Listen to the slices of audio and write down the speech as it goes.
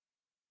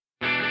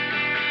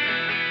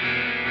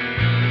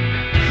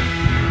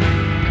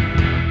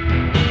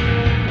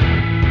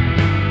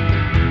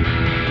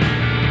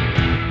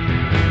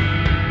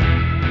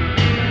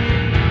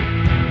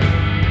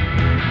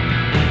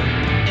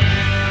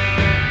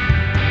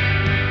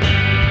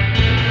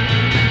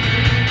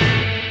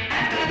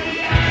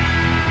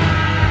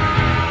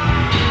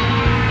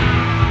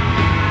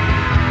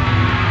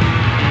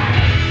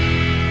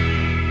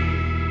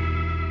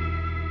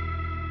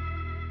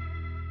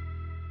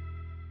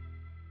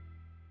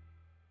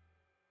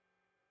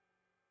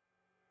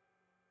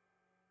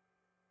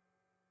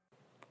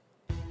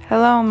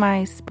Hello,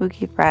 my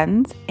spooky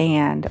friends,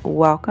 and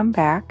welcome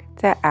back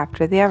to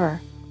After the Ever,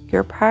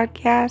 your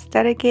podcast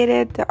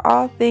dedicated to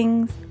all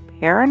things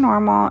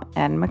paranormal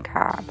and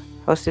macabre,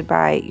 hosted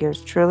by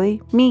yours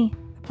truly, me,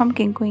 the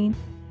Pumpkin Queen.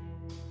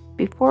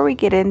 Before we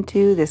get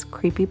into this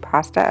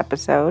creepypasta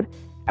episode,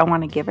 I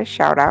want to give a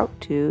shout out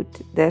to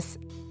this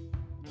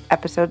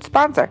episode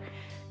sponsor,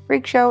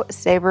 Freak Show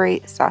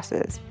Savory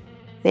Sauces.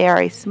 They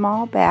are a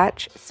small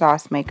batch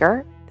sauce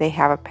maker. They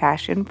have a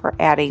passion for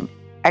adding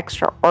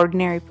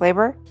extraordinary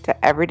flavor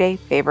to everyday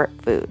favorite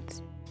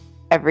foods.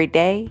 Every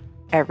day,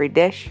 every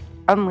dish,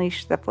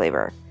 unleash the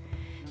flavor.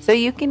 So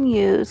you can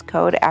use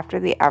code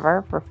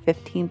AFTERTHEEVER for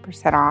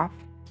 15% off.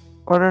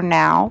 Order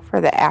now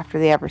for the After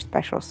the Ever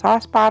special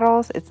sauce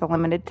bottles. It's a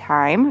limited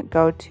time.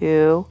 Go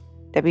to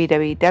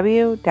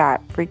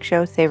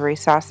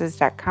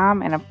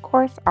www.freakshowsavorysauces.com, and of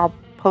course I'll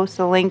post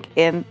a link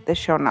in the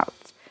show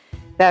notes.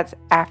 That's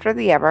After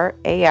the Ever,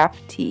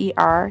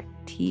 AFTERTHEEVER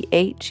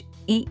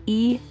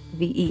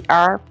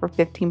for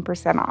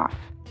 15% off.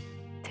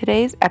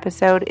 Today's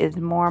episode is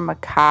more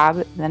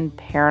macabre than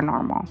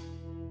paranormal.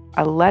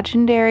 A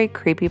legendary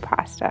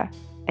creepypasta.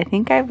 I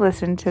think I've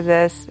listened to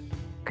this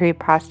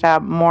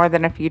creepypasta more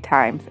than a few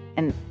times,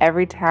 and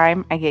every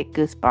time I get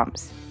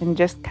goosebumps and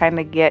just kind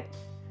of get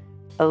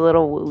a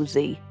little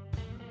woozy.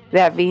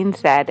 That being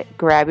said,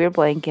 grab your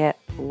blanket,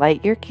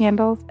 light your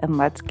candles, and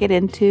let's get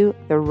into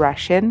the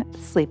Russian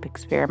sleep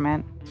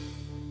experiment.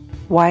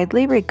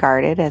 Widely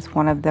regarded as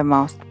one of the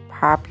most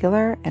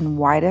popular and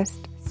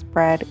widest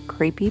spread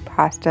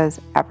creepypastas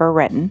ever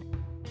written,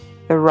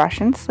 the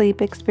Russian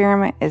sleep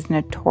experiment is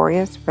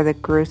notorious for the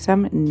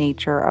gruesome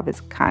nature of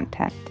its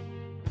content.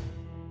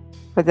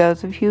 For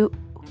those of you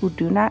who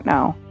do not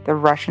know, the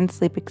Russian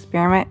sleep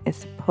experiment is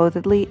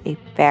supposedly a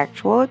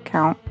factual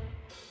account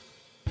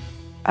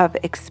of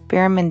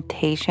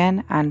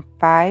experimentation on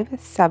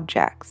 5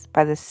 subjects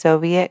by the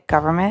Soviet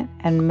government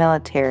and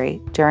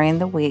military during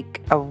the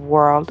week of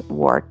World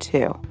War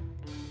II.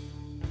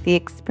 The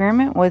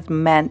experiment was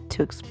meant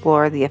to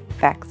explore the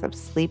effects of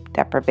sleep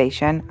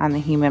deprivation on the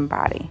human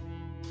body,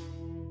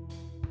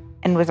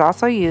 and was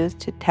also used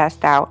to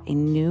test out a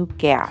new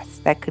gas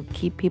that could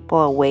keep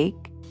people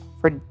awake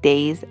for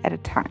days at a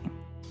time.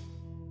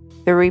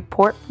 The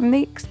report from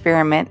the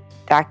experiment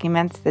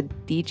documents the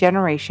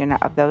degeneration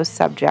of those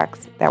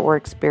subjects that were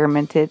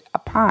experimented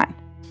upon.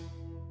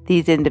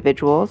 These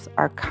individuals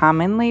are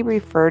commonly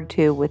referred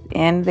to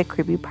within the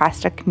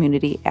creepypasta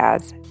community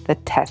as the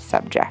test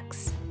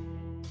subjects.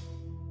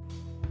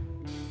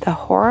 The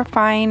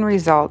horrifying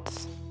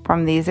results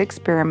from these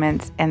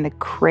experiments and the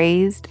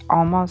crazed,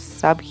 almost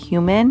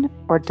subhuman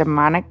or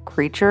demonic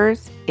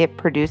creatures it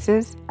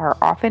produces are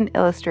often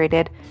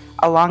illustrated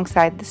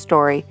alongside the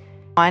story,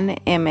 one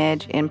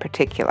image in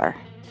particular.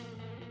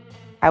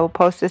 I will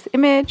post this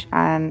image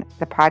on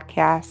the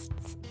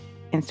podcast's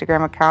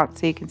Instagram account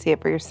so you can see it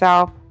for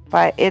yourself,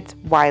 but it's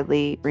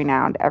widely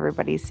renowned.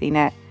 Everybody's seen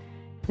it.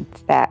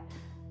 It's that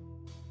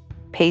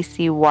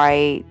pasty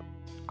white,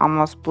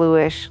 almost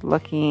bluish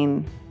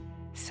looking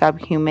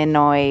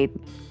subhumanoid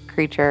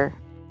creature.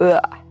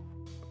 Ugh.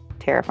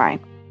 Terrifying.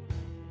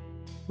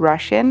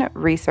 Russian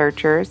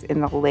researchers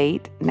in the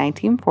late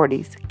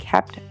 1940s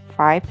kept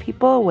 5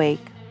 people awake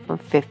for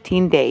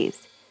 15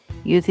 days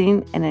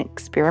using an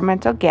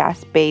experimental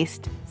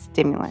gas-based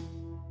stimulant.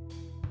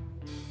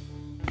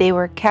 They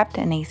were kept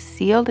in a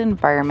sealed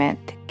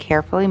environment to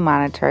carefully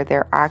monitor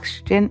their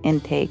oxygen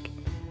intake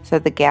so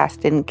the gas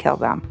didn't kill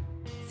them,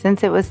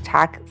 since it was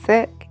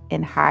toxic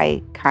in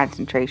high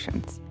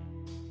concentrations.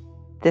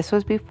 This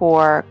was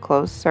before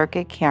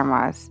closed-circuit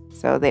cameras,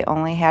 so they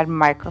only had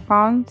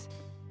microphones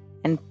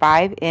and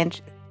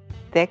 5-inch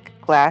thick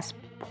glass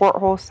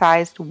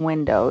porthole-sized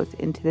windows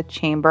into the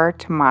chamber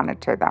to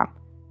monitor them.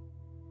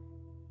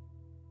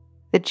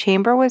 The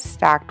chamber was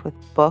stocked with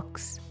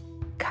books,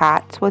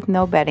 cots with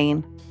no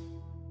bedding,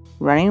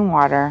 running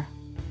water,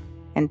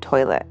 and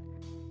toilet,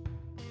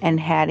 and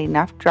had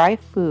enough dry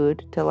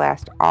food to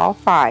last all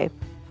 5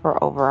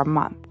 for over a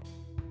month.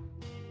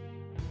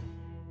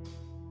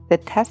 The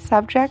test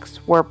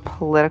subjects were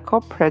political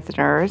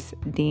prisoners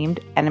deemed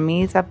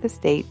enemies of the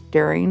state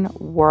during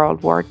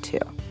World War II.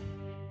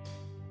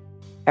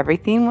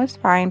 Everything was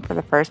fine for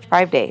the first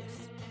 5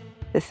 days.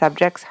 The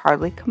subjects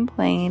hardly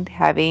complained,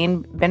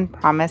 having been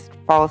promised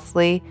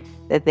falsely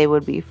that they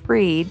would be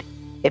freed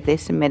if they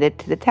submitted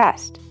to the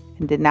test,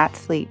 and did not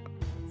sleep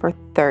for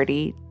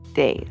 30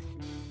 days.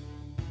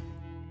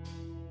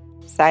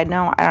 Side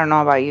note, I don't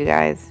know about you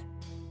guys.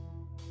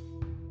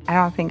 I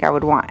don't think I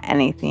would want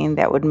anything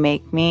that would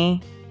make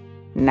me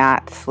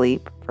not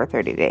sleep for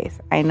 30 days.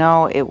 I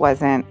know it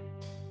wasn't,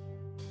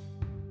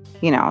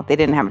 they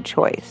didn't have a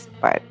choice,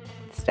 but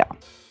still.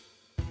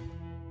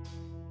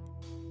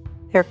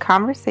 Their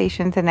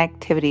conversations and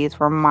activities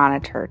were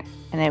monitored,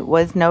 and it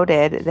was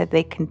noted that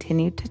they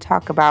continued to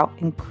talk about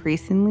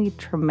increasingly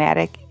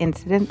traumatic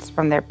incidents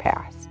from their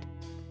past.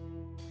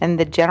 And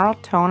the general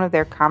tone of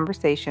their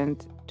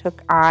conversations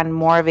took on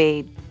more of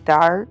a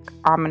dark,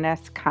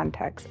 ominous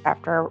context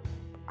after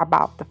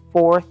about the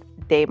 4th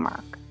day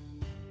mark.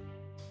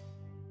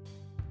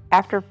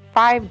 After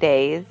 5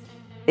 days,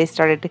 they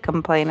started to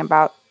complain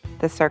about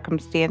the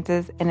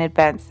circumstances and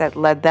events that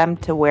led them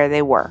to where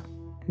they were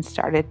and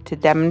started to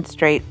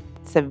demonstrate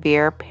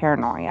severe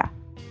paranoia.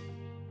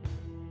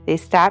 They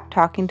stopped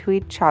talking to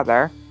each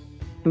other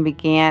and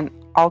began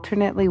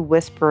alternately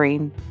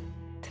whispering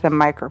to the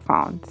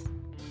microphones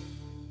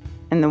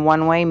in the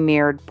one-way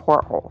mirrored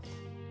portholes.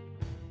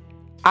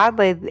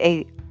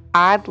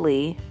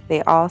 Oddly,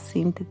 they all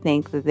seemed to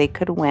think that they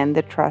could win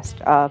the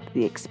trust of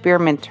the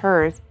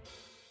experimenters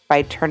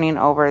by turning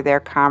over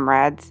their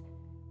comrades,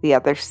 the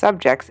other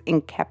subjects,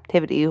 in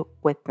captivity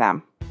with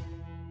them.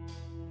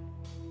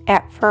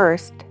 At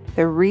first,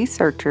 the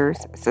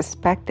researchers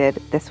suspected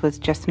this was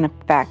just an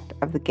effect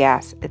of the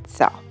gas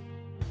itself.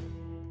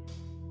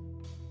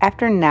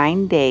 After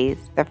 9 days,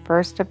 the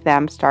first of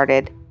them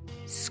started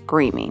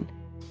screaming.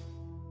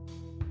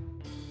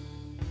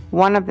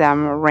 One of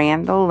them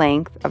ran the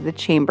length of the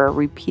chamber,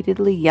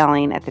 repeatedly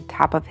yelling at the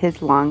top of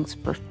his lungs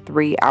for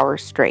 3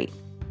 hours straight.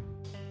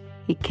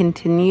 He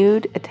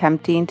continued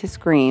attempting to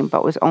scream,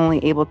 but was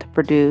only able to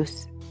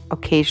produce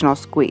occasional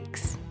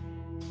squeaks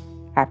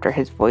after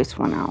his voice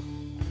went out.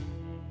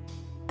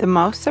 The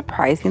most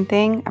surprising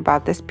thing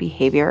about this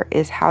behavior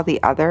is how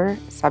the other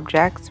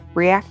subjects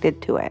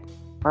reacted to it,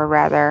 or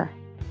rather,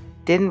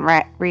 didn't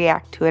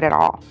react to it at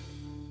all.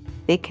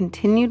 They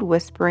continued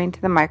whispering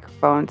to the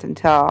microphones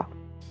until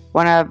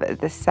one of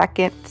the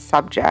second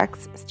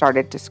subjects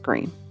started to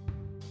scream.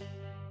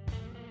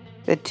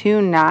 The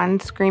two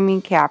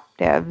non-screaming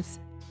captives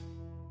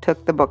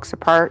took the books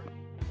apart,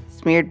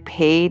 smeared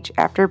page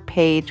after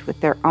page with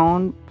their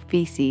own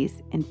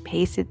feces, and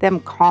pasted them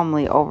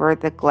calmly over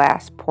the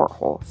glass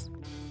portholes.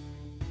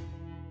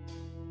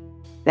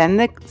 Then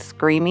the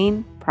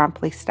screaming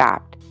promptly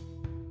stopped,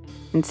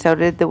 and so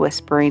did the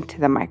whispering to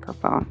the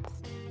microphones.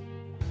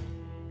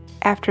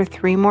 After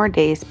 3 more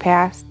days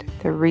passed,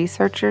 the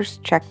researchers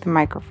checked the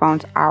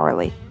microphones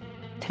hourly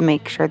to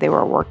make sure they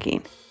were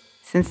working,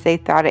 since they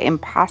thought it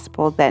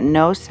impossible that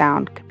no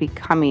sound could be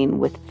coming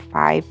with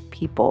 5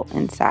 people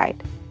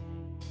inside.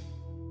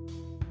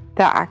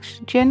 The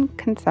oxygen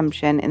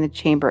consumption in the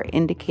chamber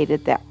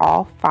indicated that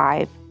all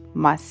 5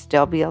 must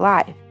still be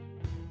alive.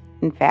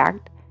 In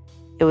fact,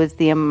 it was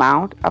the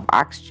amount of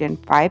oxygen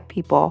 5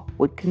 people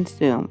would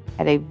consume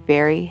at a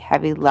very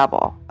heavy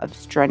level of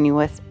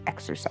strenuous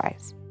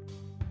exercise.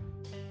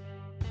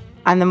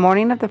 On the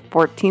morning of the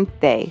 14th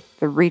day,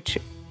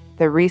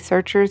 the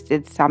researchers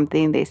did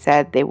something they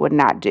said they would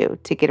not do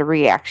to get a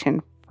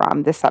reaction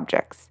from the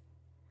subjects.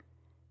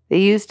 They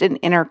used an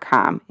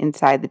intercom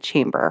inside the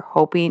chamber,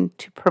 hoping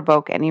to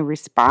provoke any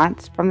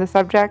response from the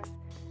subjects.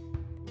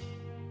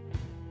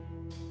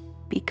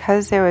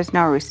 Because there was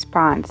no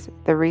response,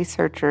 the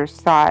researchers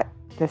thought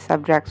the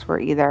subjects were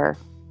either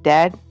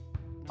dead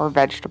or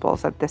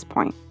vegetables at this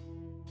point.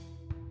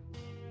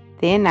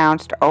 They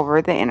announced over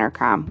the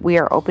intercom, "We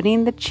are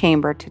opening the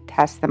chamber to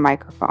test the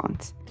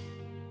microphones.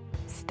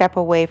 Step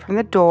away from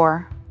the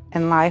door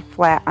and lie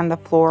flat on the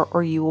floor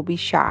or you will be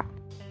shot.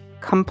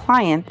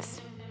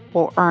 Compliance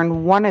will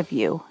earn one of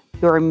you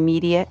your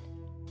immediate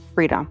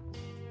freedom."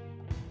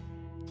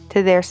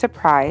 To their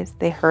surprise,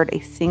 they heard a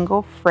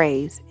single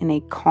phrase in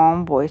a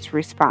calm voice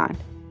respond,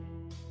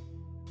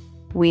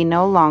 "We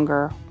no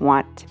longer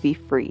want to be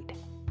freed."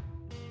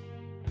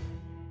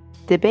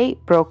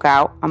 Debate broke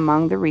out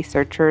among the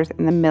researchers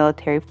and the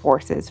military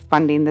forces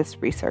funding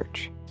this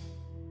research.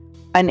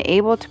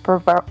 Unable to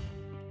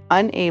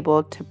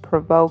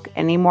provoke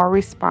any more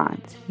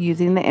response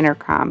using the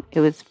intercom,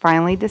 it was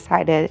finally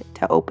decided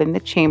to open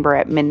the chamber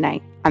at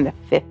midnight on the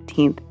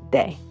 15th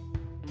day.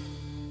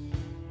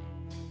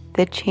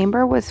 The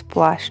chamber was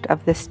flushed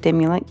of the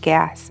stimulant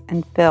gas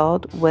and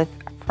filled with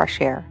fresh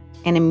air,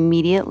 and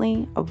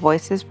immediately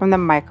voices from the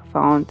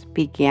microphones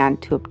began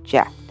to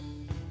object.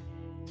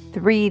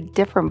 3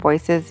 different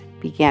voices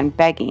began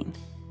begging,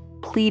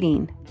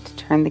 pleading to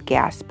turn the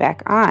gas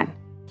back on.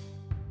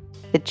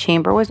 The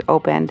chamber was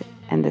opened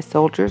and the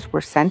soldiers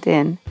were sent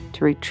in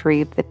to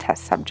retrieve the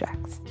test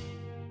subjects.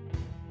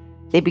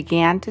 They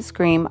began to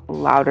scream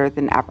louder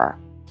than ever,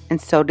 and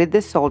so did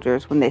the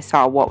soldiers when they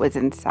saw what was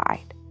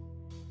inside.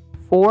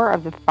 4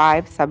 of the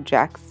 5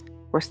 subjects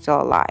were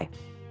still alive,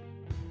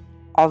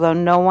 although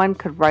no one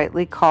could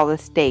rightly call the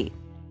state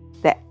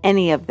that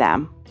any of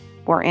them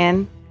were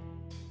in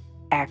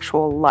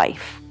actual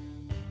life.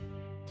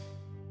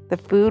 The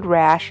food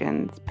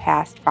rations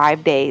past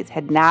 5 days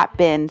had not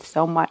been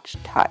so much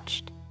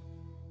touched.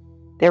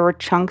 There were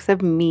chunks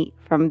of meat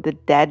from the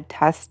dead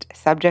test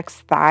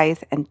subjects'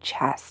 thighs and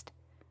chest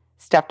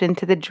stuffed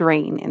into the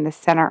drain in the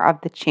center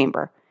of the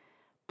chamber,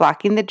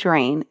 blocking the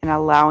drain and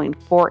allowing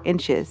 4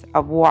 inches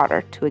of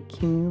water to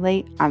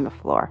accumulate on the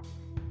floor.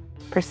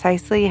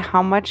 Precisely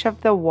how much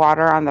of the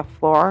water on the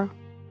floor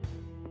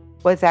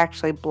was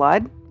actually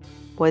blood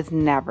was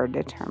never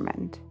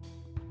determined.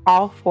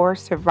 All 4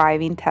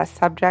 surviving test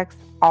subjects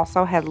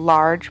also had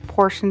large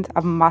portions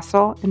of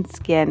muscle and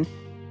skin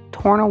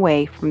torn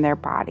away from their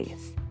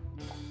bodies.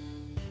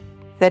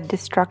 The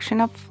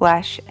destruction of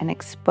flesh and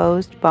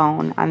exposed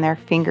bone on their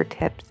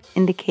fingertips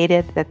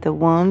indicated that the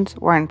wounds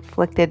were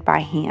inflicted by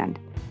hand,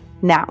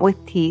 not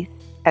with teeth,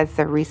 as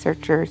the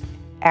researchers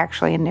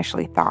actually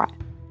initially thought.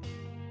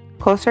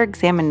 Closer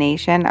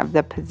examination of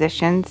the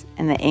positions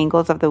and the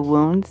angles of the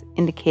wounds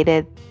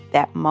indicated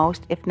that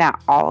most, if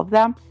not all of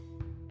them,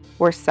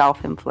 were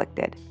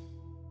self-inflicted.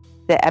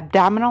 The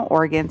abdominal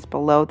organs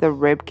below the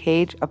rib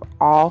cage of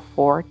all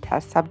 4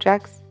 test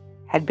subjects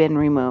had been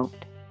removed,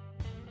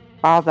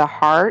 while the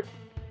heart,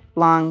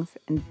 lungs,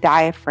 and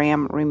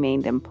diaphragm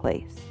remained in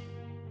place.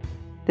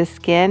 The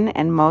skin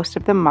and most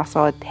of the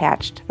muscle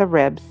attached to the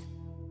ribs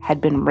had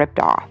been ripped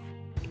off,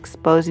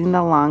 exposing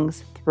the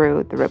lungs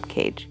through the rib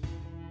cage.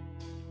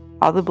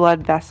 All the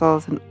blood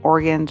vessels and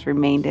organs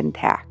remained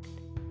intact.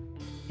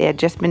 They had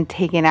just been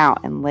taken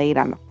out and laid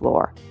on the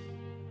floor.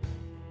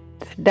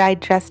 The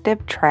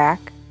digestive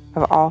tract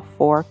of all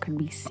 4 could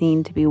be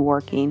seen to be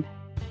working,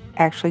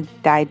 actually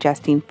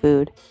digesting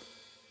food.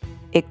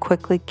 It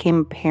quickly became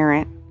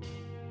apparent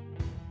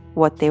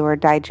what they were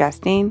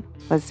digesting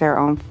was their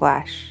own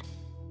flesh.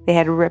 They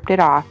had ripped it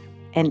off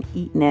and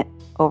eaten it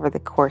over the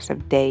course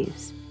of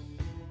days.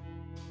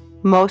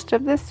 Most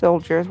of the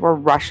soldiers were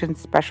Russian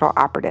special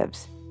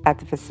operatives at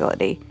the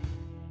facility,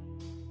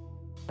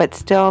 but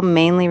still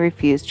mainly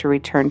refused to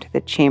return to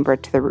the chamber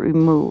to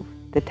remove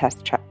the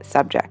test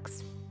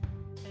subjects.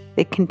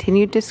 They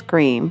continued to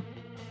scream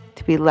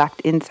to be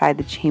left inside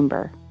the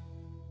chamber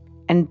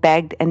and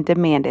begged and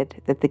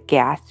demanded that the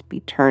gas be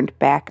turned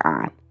back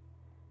on.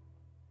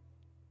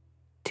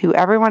 To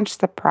everyone's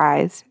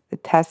surprise, the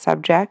test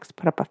subjects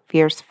put up a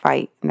fierce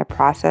fight in the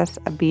process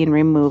of being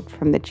removed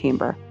from the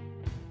chamber.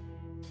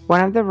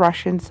 One of the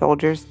Russian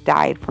soldiers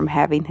died from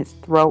having his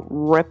throat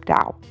ripped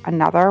out.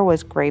 Another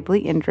was gravely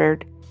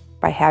injured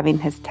by having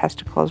his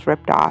testicles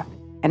ripped off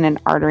and an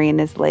artery in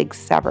his leg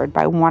severed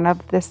by one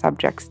of the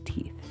subject's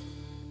teeth.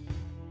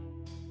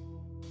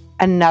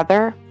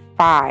 Another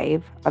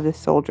 5 of the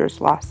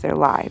soldiers lost their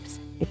lives,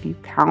 if you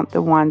count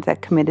the ones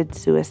that committed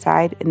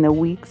suicide in the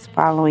weeks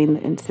following the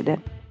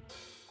incident.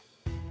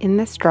 In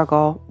the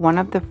struggle, one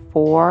of the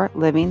 4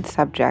 living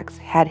subjects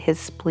had his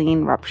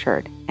spleen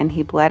ruptured, and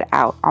he bled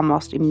out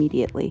almost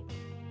immediately.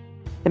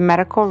 The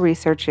medical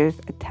researchers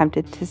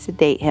attempted to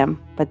sedate him,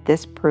 but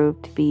this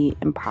proved to be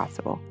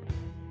impossible.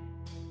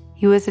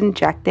 He was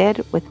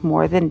injected with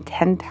more than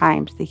 10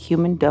 times the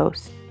human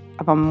dose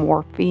of a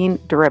morphine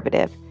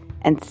derivative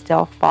and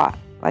still fought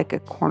like a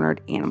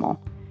cornered animal,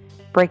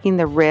 breaking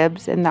the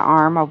ribs and the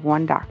arm of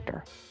one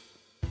doctor.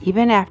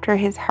 Even after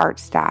his heart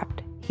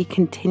stopped, he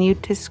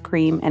continued to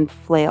scream and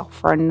flail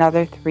for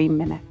another 3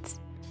 minutes,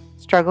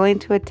 struggling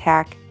to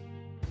attack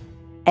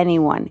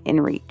anyone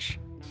in reach,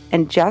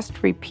 and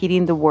just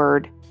repeating the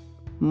word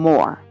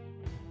 "more"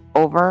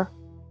 over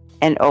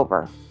and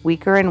over,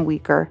 weaker and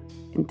weaker,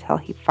 until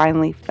he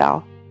finally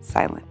fell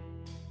silent.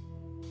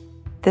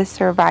 The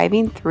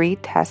surviving 3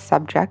 test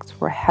subjects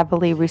were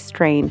heavily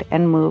restrained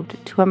and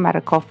moved to a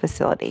medical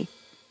facility.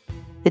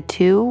 The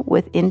 2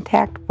 with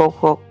intact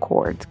vocal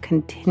cords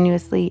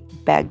continuously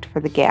begged for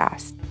the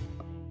gas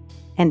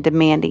and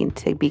demanding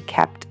to be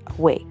kept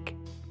awake.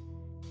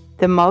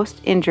 The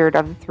most injured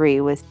of the 3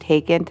 was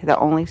taken to the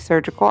only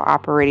surgical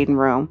operating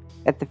room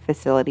that the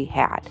facility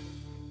had.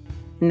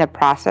 In the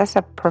process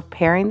of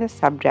preparing the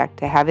subject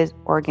to have his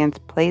organs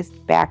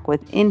placed back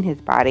within his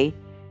body,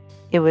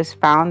 it was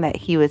found that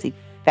he was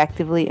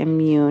effectively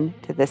immune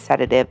to the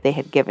sedative they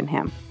had given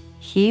him.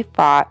 He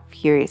fought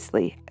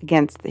furiously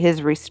against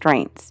his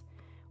restraints.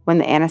 When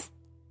the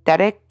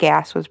anesthetic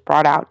gas was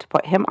brought out to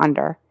put him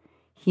under,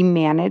 he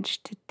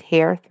managed to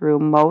tear through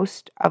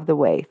most of the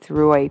way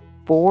through a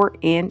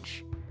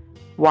 4-inch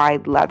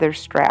wide leather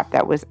strap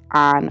that was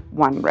on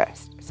one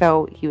wrist.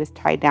 So he was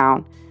tied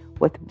down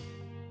with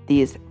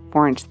these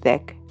 4-inch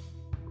thick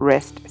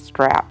wrist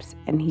straps,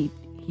 and he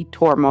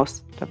tore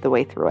most of the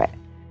way through it.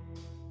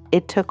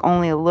 It took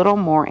only a little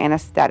more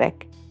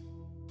anesthetic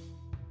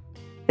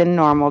than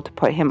normal to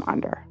put him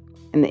under.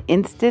 In the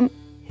instant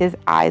his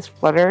eyes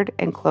fluttered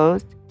and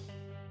closed,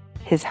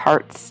 his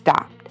heart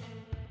stopped.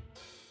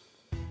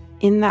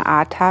 In the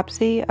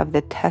autopsy of the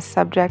test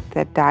subject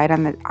that died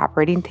on the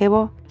operating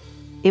table,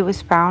 it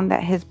was found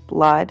that his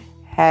blood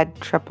had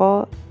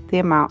triple the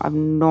amount of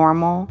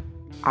normal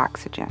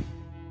oxygen.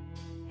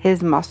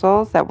 His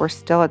muscles that were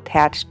still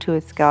attached to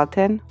his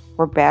skeleton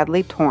were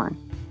badly torn,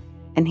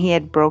 and he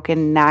had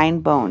broken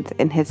 9 bones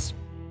in his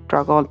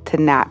struggle to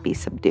not be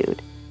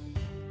subdued.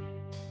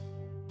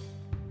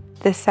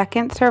 The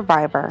second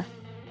survivor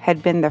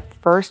had been the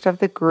first of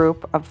the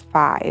group of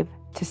 5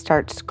 to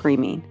start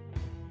screaming.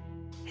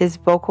 His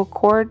vocal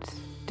cords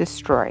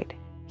destroyed.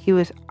 He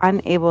was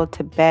unable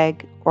to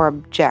beg or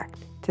object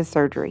to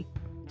surgery,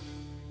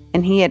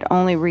 and he had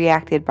only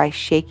reacted by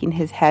shaking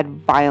his head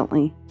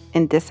violently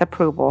in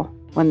disapproval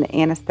when the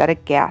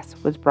anesthetic gas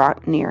was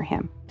brought near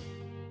him.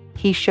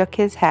 He shook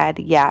his head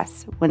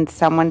yes when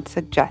someone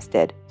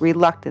suggested,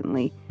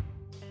 reluctantly,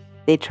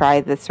 they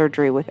try the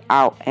surgery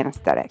without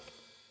anesthetic,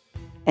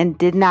 and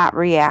did not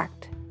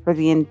react for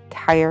the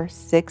entire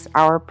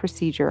 6-hour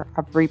procedure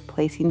of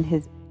replacing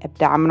his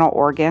abdominal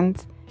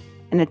organs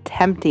and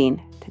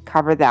attempting to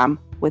cover them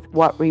with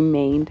what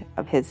remained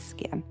of his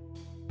skin.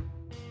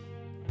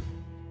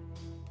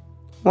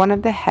 One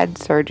of the head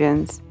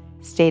surgeons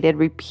stated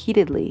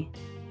repeatedly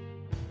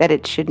that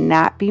it should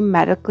not be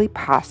medically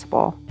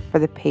possible for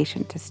the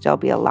patient to still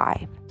be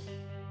alive.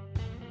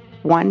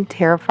 One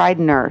terrified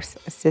nurse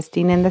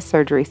assisting in the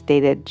surgery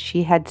stated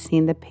she had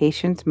seen the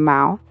patient's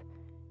mouth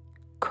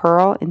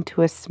curl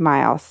into a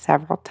smile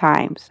several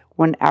times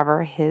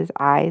whenever his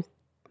eyes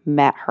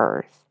met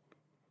hers.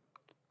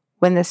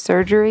 When the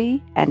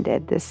surgery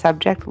ended, the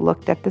subject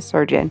looked at the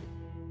surgeon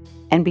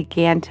and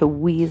began to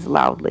wheeze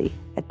loudly,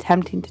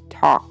 attempting to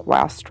talk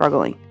while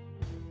struggling.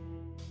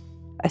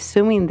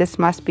 Assuming this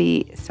must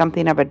be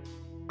something of a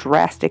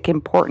drastic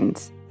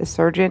importance, the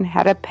surgeon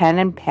had a pen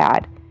and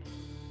pad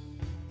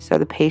so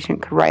the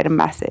patient could write a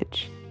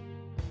message.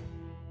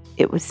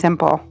 It was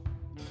simple.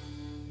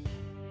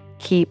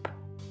 Keep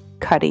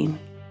cutting.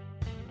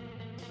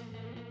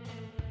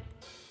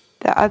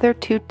 The other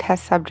 2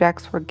 test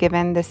subjects were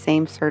given the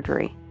same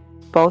surgery,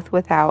 both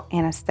without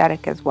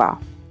anesthetic as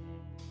well.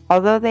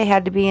 Although they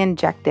had to be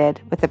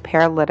injected with a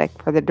paralytic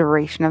for the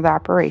duration of the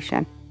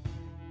operation,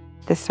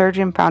 the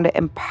surgeon found it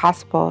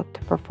impossible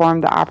to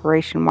perform the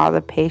operation while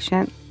the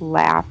patient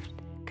laughed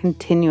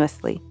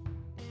continuously.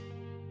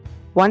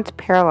 Once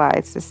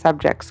paralyzed, the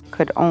subjects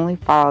could only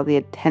follow the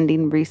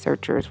attending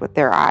researchers with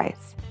their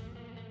eyes.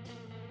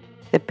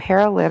 The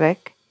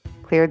paralytic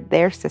cleared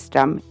their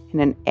system in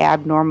an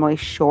abnormally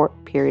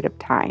short period of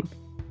time,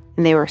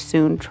 and they were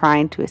soon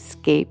trying to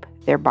escape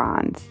their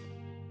bonds.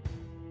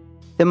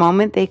 The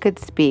moment they could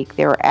speak,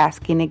 they were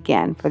asking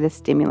again for the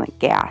stimulant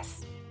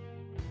gas.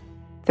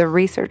 The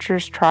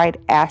researchers tried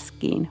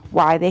asking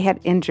why they had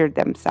injured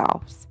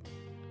themselves.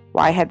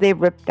 Why had they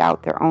ripped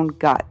out their own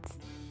guts?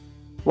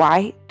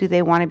 Why do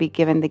they want to be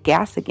given the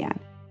gas again?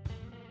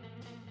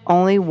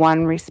 Only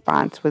one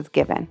response was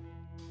given.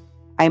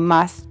 I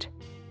must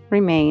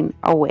remain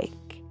awake.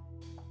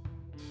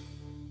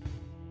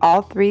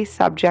 All 3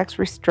 subjects'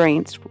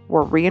 restraints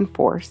were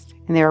reinforced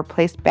and they were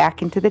placed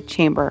back into the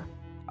chamber,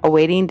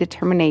 awaiting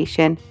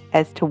determination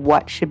as to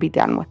what should be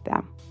done with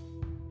them.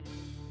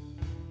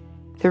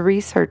 The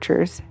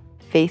researchers,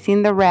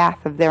 facing the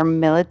wrath of their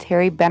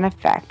military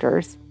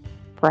benefactors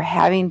for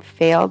having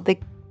failed the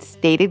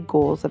stated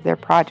goals of their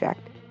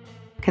project,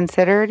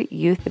 considered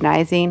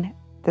euthanizing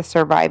the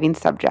surviving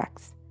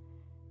subjects.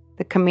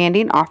 The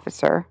commanding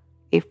officer,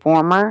 a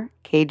former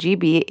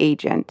KGB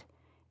agent,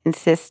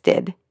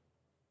 insisted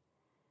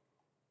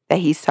that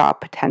he saw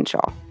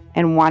potential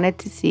and wanted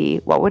to see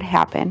what would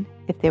happen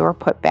if they were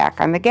put back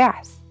on the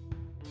gas.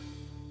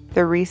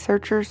 The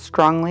researchers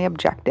strongly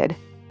objected,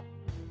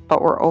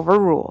 but were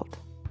overruled.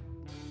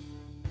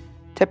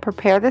 To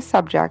prepare the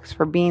subjects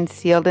for being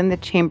sealed in the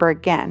chamber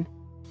again,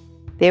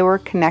 they were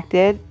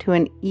connected to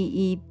an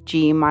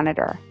EEG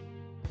monitor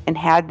and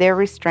had their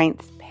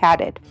restraints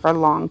padded for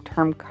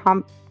long-term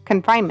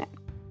confinement.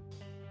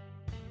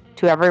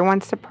 To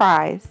everyone's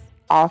surprise,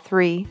 all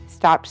 3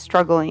 stopped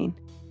struggling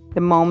the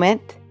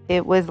moment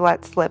it was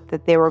let slip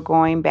that they were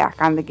going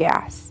back on the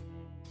gas.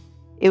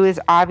 It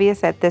was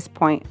obvious at this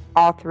point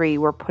all 3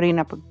 were putting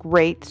up a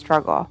great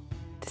struggle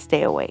to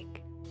stay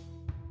awake.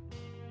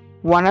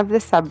 One of the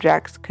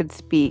subjects could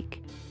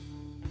speak,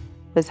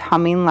 was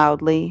humming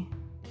loudly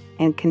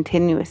and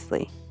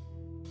continuously.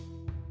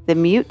 The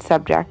mute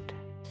subject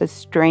was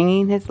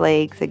straining his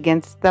legs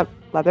against the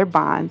leather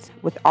bonds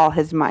with all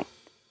his might.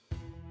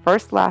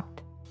 First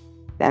left,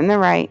 then the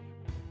right,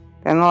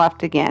 then the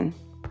left again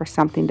for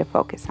something to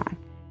focus on.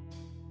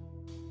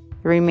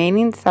 The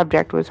remaining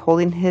subject was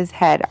holding his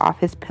head off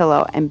his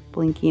pillow and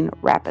blinking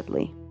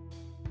rapidly.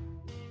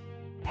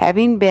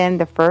 Having been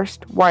the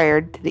first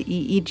wired to the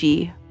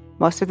EEG,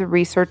 most of the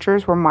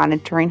researchers were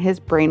monitoring his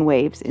brain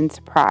waves in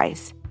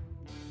surprise.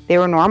 They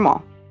were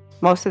normal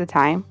most of the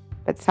time,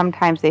 but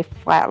sometimes they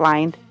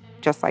flatlined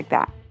just like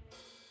that.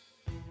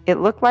 It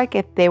looked like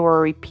if they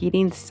were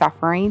repeating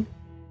suffering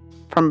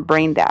from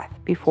brain death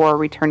before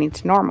returning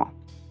to normal.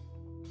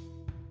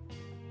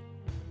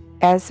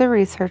 As the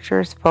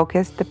researchers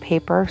focused the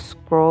paper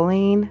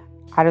scrolling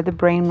out of the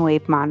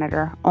brainwave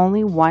monitor,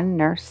 only one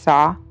nurse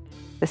saw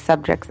the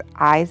subject's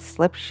eyes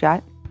slip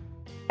shut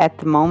at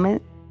the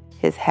moment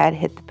his head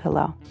hit the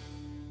pillow.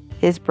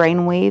 His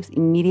brain waves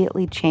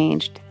immediately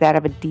changed to that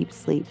of a deep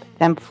sleep,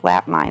 then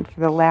flatlined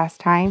for the last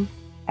time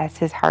as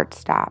his heart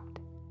stopped.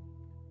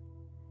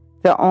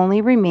 The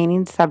only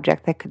remaining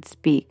subject that could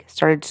speak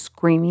started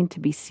screaming to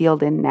be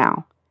sealed in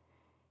now.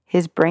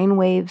 His brain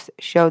waves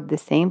showed the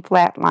same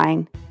flat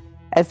line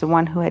as the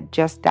one who had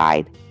just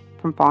died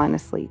from falling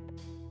asleep.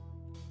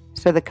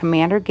 So the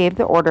commander gave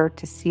the order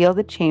to seal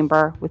the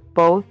chamber with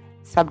both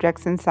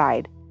subjects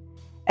inside,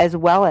 as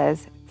well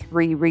as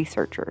 3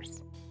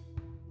 researchers.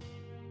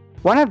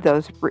 One of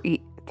those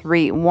three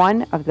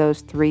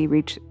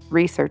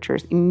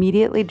researchers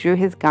immediately drew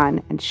his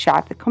gun and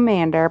shot the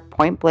commander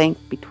point blank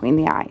between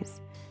the eyes,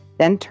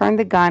 then turned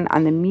the gun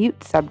on the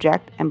mute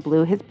subject and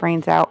blew his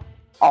brains out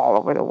all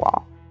over the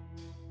wall.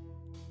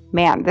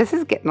 Man, this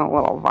is getting a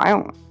little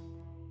violent.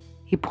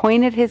 He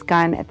pointed his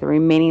gun at the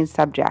remaining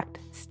subject,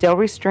 still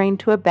restrained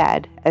to a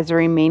bed, as the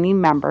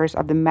remaining members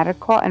of the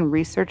medical and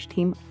research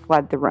team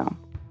fled the room.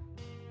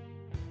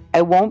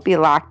 I won't be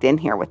locked in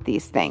here with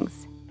these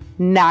things.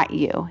 Not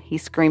you, he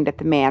screamed at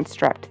the man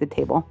strapped to the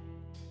table.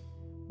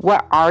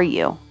 What are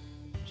you?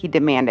 He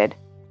demanded.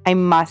 I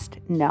must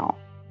know.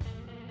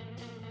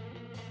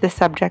 The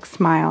subject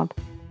smiled.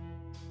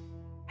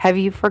 Have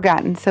you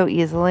forgotten so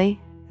easily?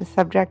 The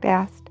subject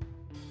asked.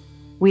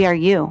 We are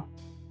you.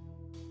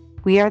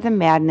 We are the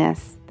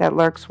madness that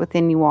lurks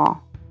within you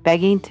all,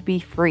 begging to be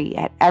free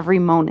at every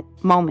moment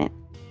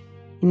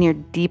in your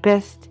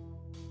deepest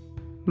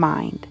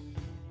mind.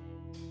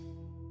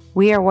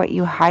 We are what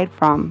you hide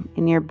from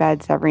in your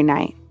beds every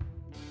night.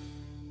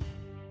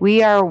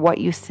 We are what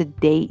you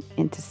sedate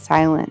into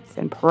silence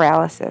and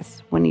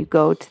paralysis when you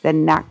go to the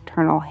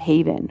nocturnal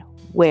haven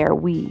where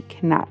we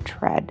cannot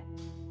tread.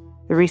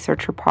 The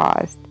researcher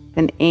paused,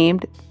 then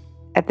aimed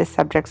at the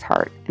subject's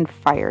heart and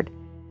fired.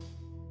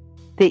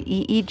 The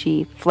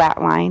EEG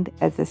flatlined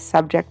as the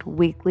subject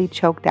weakly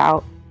choked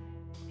out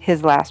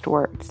his last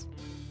words.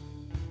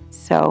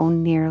 So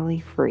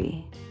nearly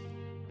free.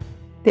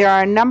 There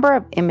are a number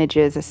of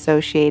images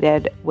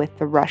associated with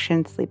the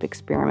Russian sleep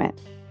experiment,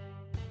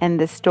 and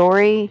the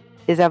story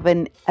is of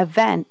an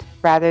event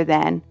rather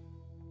than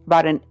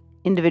about an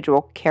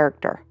individual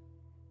character.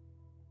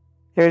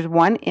 There is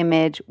one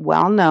image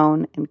well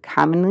known and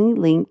commonly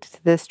linked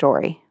to the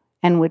story,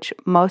 and which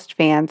most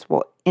fans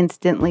will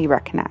instantly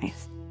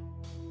recognize.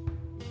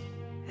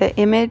 The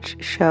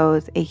image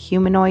shows a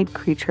humanoid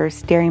creature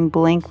staring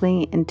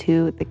blankly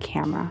into the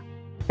camera.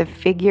 The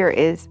figure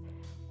is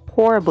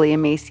horribly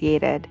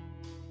emaciated.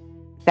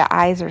 The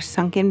eyes are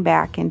sunken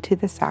back into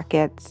the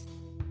sockets.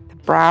 The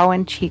brow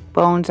and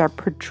cheekbones are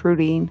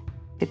protruding.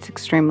 It's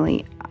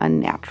extremely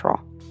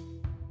unnatural.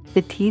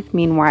 The teeth,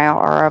 meanwhile,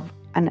 are of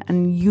an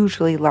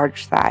unusually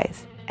large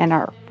size and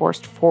are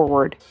forced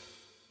forward.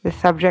 The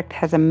subject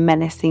has a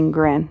menacing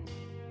grin.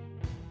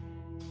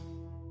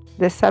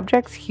 The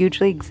subject's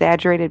hugely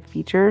exaggerated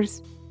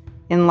features,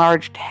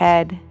 enlarged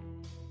head,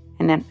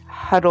 and a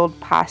huddled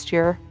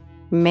posture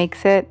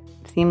makes it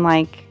seem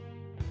like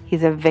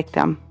he's a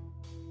victim.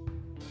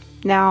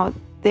 Now,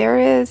 there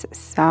is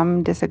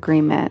some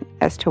disagreement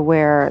as to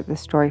where the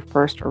story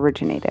first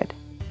originated.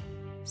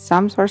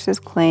 Some sources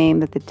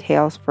claim that the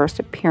tale's first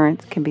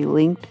appearance can be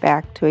linked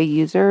back to a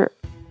user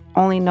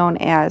only known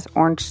as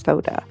Orange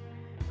Soda,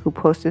 who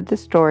posted the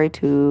story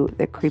to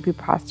the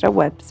Creepypasta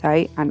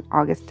website on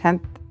August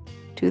 10th,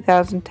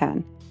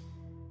 2010.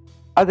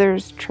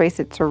 Others trace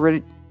its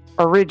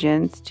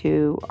origins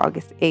to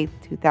August 8th,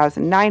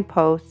 2009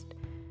 post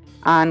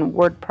on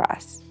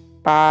WordPress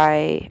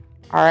by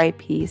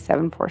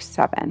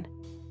RIP747.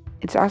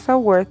 It's also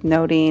worth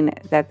noting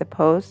that the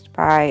post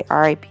by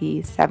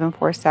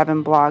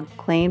RIP747 blog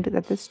claimed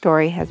that the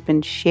story has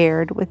been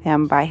shared with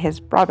him by his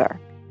brother.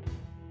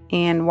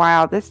 And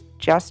while this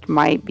just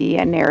might be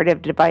a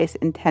narrative device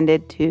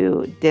intended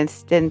to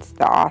distance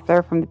the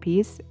author from the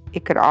piece,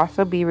 it could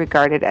also be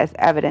regarded as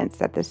evidence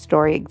that the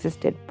story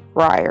existed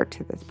prior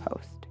to this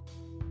post.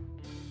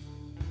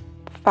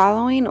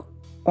 Following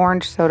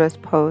Orange Soda's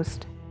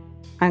post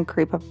on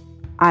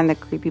the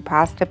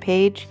Creepypasta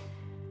page,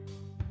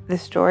 the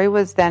story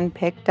was then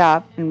picked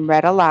up and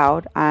read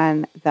aloud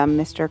on the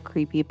Mr.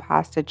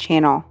 Creepypasta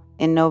channel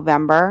in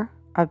November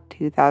of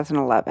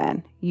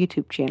 2011.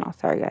 YouTube channel,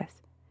 sorry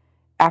guys.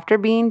 After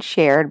being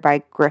shared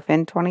by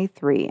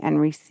Griffin23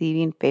 and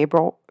receiving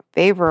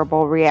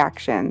favorable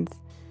reactions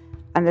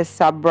on the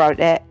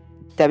subreddit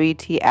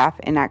WTF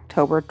in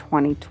October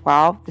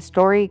 2012, the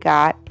story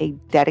got a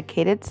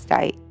dedicated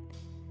site,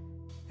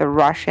 the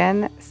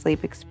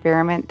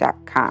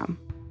RussianSleepExperiment.com.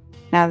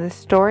 Now, the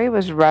story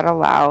was read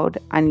aloud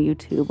on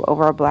YouTube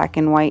over a black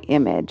and white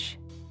image,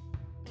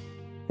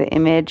 the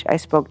image I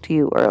spoke to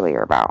you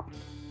earlier about.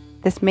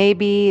 This may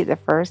be the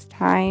first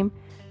time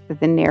that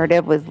the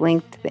narrative was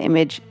linked to the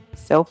image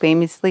so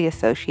famously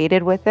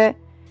associated with it,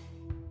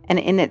 and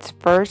in its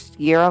first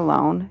year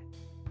alone,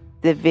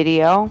 the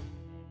video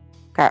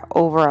got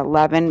over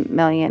 11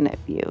 million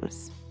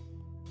views.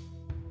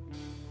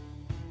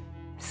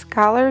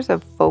 Scholars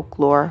of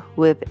folklore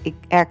who have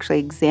actually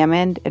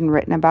examined and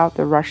written about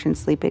the Russian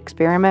sleep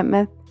experiment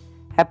myth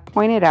have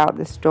pointed out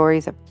the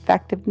story's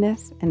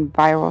effectiveness and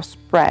viral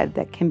spread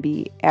that can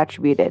be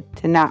attributed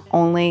to not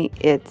only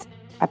its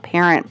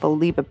apparent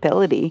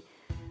believability,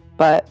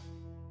 but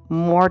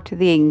more to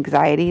the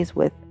anxieties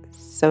with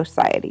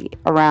society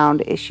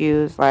around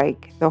issues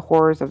like the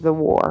horrors of the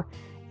war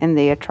and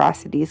the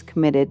atrocities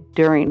committed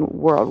during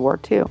World War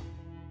II.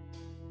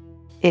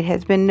 It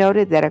has been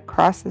noted that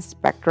across the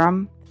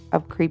spectrum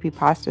of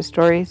creepypasta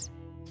stories,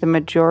 the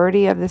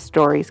majority of the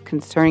stories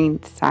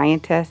concerning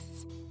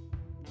scientists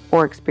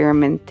or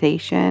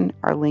experimentation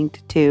are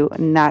linked to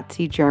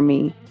Nazi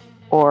Germany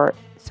or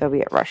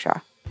Soviet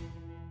Russia.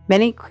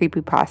 Many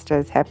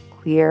creepypastas have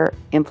clear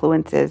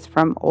influences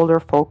from older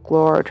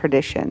folklore or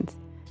traditions,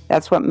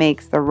 That's what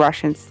makes the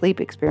Russian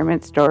sleep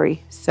experiment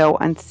story so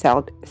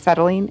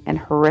unsettling and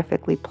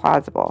horrifically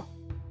plausible.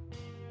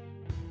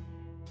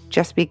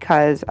 Just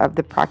because of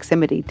the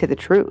proximity to the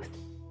truth.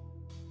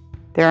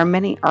 There are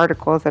many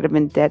articles that have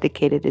been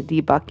dedicated to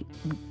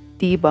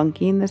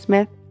debunking this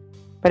myth,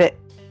 but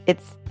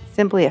it's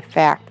simply a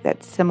fact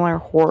that similar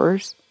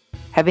horrors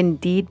have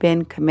indeed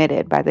been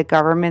committed by the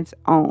government's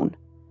on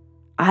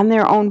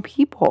their own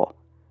people.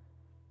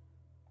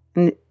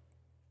 And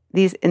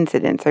these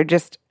incidents are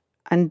just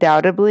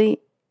undoubtedly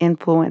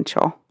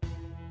influential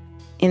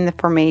in the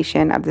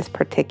formation of this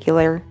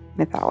particular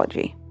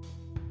mythology.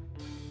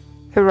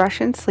 The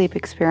Russian sleep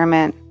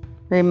experiment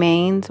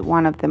remains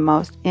one of the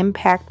most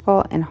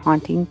impactful and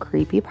haunting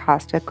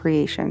creepypasta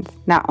creations,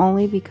 not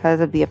only because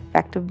of the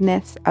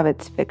effectiveness of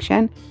its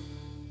fiction,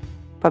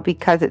 but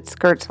because it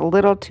skirts a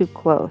little too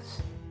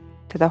close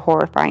to the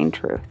horrifying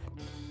truth.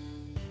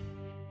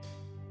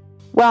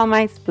 Well,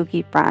 my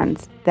spooky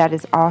friends, that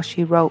is all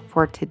she wrote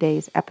for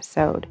today's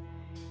episode.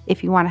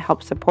 If you want to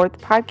help support the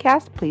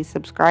podcast, please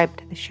subscribe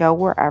to the show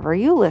wherever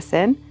you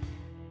listen.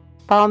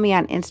 Follow me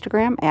on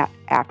Instagram at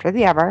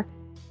AfterTheEver.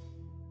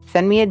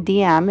 Send me a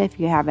DM if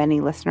you have any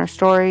listener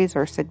stories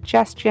or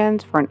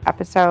suggestions for an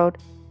episode.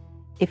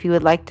 If you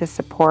would like to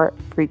support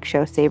Freak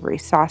Show Savory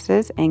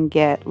Sauces and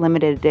get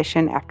limited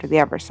edition After the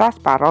Ever sauce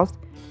bottles,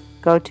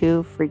 go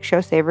to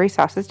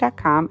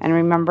freakshowsavorysauces.com and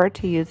remember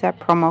to use that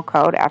promo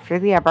code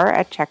AfterTheEver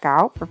at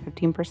checkout for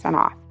 15%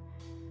 off.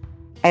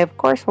 I, of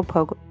course, will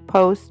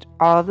post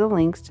all of the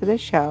links to the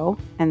show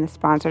and the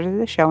sponsors of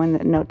the show in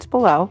the notes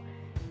below.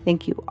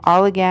 Thank you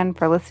all again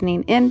for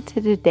listening in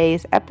to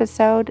today's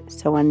episode.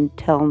 So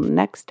until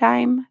next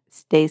time,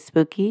 stay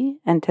spooky,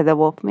 and to the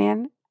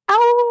Wolfman,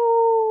 out!